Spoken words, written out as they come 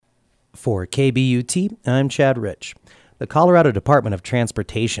For KBUT, I'm Chad Rich. The Colorado Department of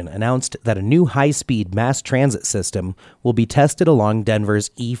Transportation announced that a new high-speed mass transit system will be tested along Denver's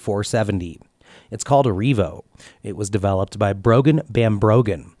E470. It's called Arrivo. It was developed by Brogan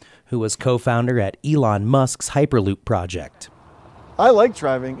BamBrogan, who was co-founder at Elon Musk's Hyperloop project. I like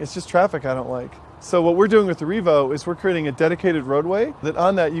driving, it's just traffic I don't like. So what we're doing with Arrivo is we're creating a dedicated roadway that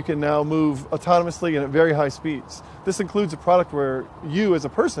on that you can now move autonomously and at very high speeds. This includes a product where you as a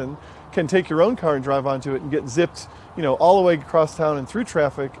person can take your own car and drive onto it and get zipped, all the way across town and through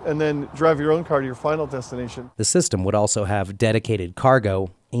traffic and then drive your own car to your final destination. The system would also have dedicated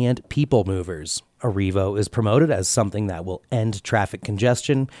cargo and people movers. Arrivo is promoted as something that will end traffic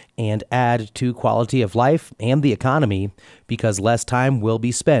congestion and add to quality of life and the economy because less time will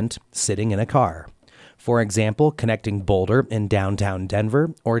be spent sitting in a car. For example, connecting Boulder in downtown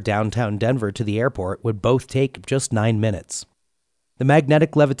Denver or downtown Denver to the airport would both take just 9 minutes. The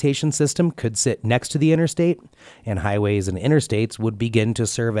magnetic levitation system could sit next to the interstate, and highways and interstates would begin to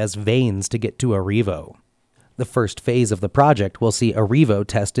serve as veins to get to Arrivo. The first phase of the project will see Arrivo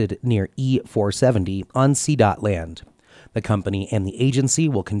tested near E470 on CDOT land. The company and the agency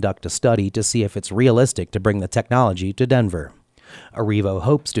will conduct a study to see if it's realistic to bring the technology to Denver. Arrivo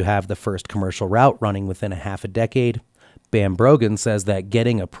hopes to have the first commercial route running within a half a decade. BamBrogan says that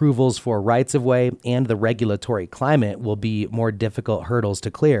getting approvals for rights-of-way and the regulatory climate will be more difficult hurdles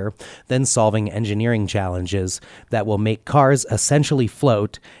to clear than solving engineering challenges that will make cars essentially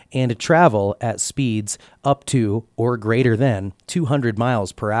float and travel at speeds up to or greater than 200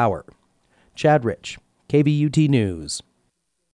 miles per hour. Chad Rich, KBUT News.